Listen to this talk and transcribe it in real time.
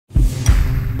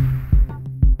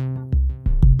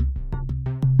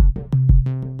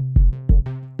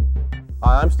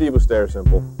Hi, I'm Steve with Stair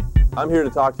Simple. I'm here to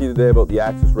talk to you today about the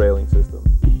Axxys railing system.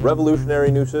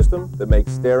 Revolutionary new system that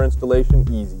makes stair installation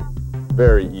easy.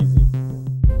 Very easy.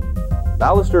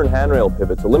 Baluster and handrail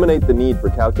pivots eliminate the need for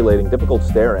calculating difficult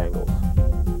stair angles.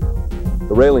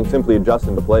 The railing simply adjusts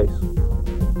into place.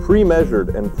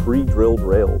 Pre-measured and pre-drilled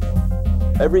rails.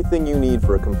 Everything you need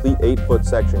for a complete 8-foot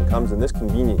section comes in this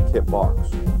convenient kit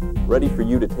box, ready for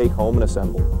you to take home and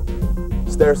assemble.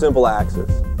 Stair Simple Axxys,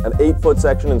 an 8-foot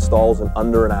section installs in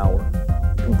under an hour.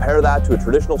 Compare that to a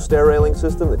traditional stair railing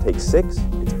system that takes 6,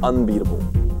 it's unbeatable.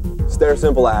 Stair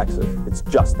Simple Axxys, it's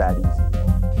just that easy.